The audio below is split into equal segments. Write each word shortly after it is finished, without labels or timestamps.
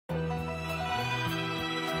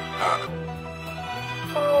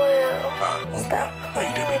Stop.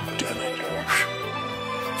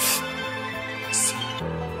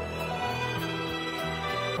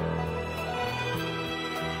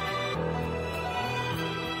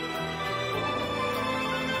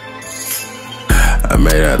 I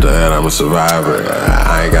made it out the hood, I'm a survivor.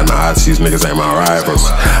 I ain't got no odds, these niggas ain't my rivals.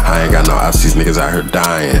 I ain't got no odds, these niggas out here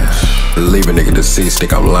dying. Leave a nigga deceased,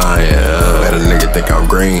 think I'm lying. Let a nigga think I'm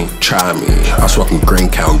green, try me. I'm smoking green,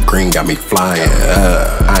 count green, got me flying.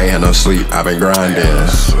 I ain't had no sleep, I been grinding.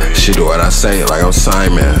 She do what I say, like I'm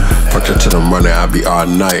Simon. Fucked her to the morning, I be all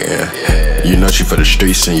night. You know she for the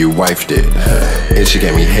streets and you wifed it. And she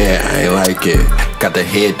gave me head, I ain't like it. Got the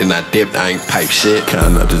head, then I dipped, I ain't pipe shit.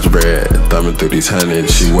 Counting up this bread, thumbing through these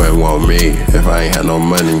hundreds. She wouldn't want me if I ain't had no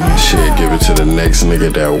money. She'd give it to the next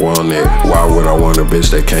nigga that want it. Why would I want a bitch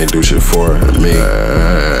that can't do shit for me?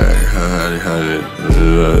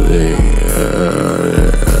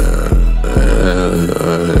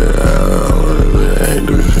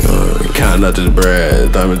 Counting up this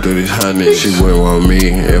bread, thumbing through these hundreds. She wouldn't want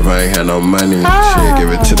me if I ain't had no money. She'd give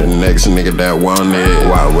it to the next nigga that want it.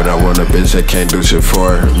 Why would I want a bitch that can't do shit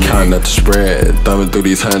for me? Counting up the spread, thumbing through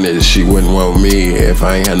these hundreds. She wouldn't want me if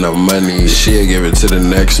I ain't had no money. She'd give it to the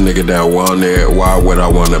next nigga that want it. Why would I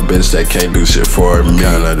want a bitch that can't do shit for me?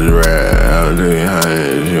 Counting up the bread, thumbing through these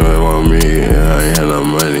hundreds. She wouldn't want me if I ain't had no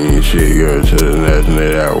money. She'd give it to the next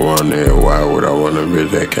nigga that want it. Why would I want a bitch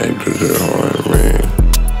that can't do shit for me?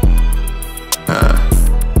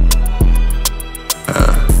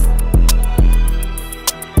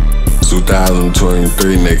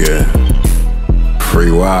 2023 nigga.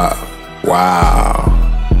 Free WAP. Wow.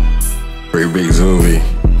 Free Big Zoovie.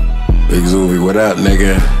 Big Zoovie, what up,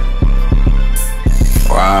 nigga?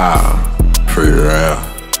 Wow. Free Rap.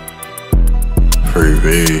 Free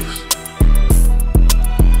Beats.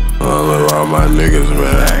 I love all my niggas,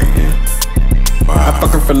 man. I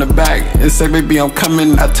fuck her from the back and say, baby, I'm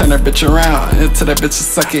coming. I turn that bitch around until that bitch is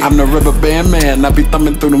sucking. I'm the rubber band man, I be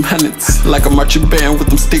thumbing through them hundreds like a marching band with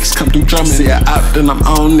them sticks come through drumming. See I out, then I'm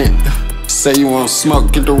on it. Say you want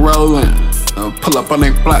smoke, get the rollin'. Pull up on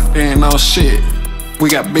they block, they ain't on shit. We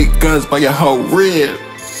got big guns by your whole rib.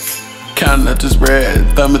 Counting up this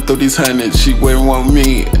bread, thumbing through these hundreds. She wouldn't want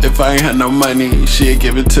me if I ain't had no money. She'd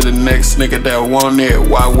give it to the next nigga that want it.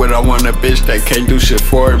 Why would I want a bitch that can't do shit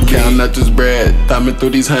for me? Counting up this bread, thumbing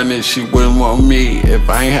through these hundreds. She wouldn't want me if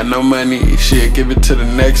I ain't had no money. She'd give it to the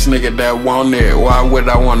next nigga that want it. Why would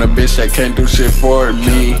I want a bitch that can't do shit for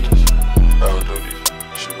me?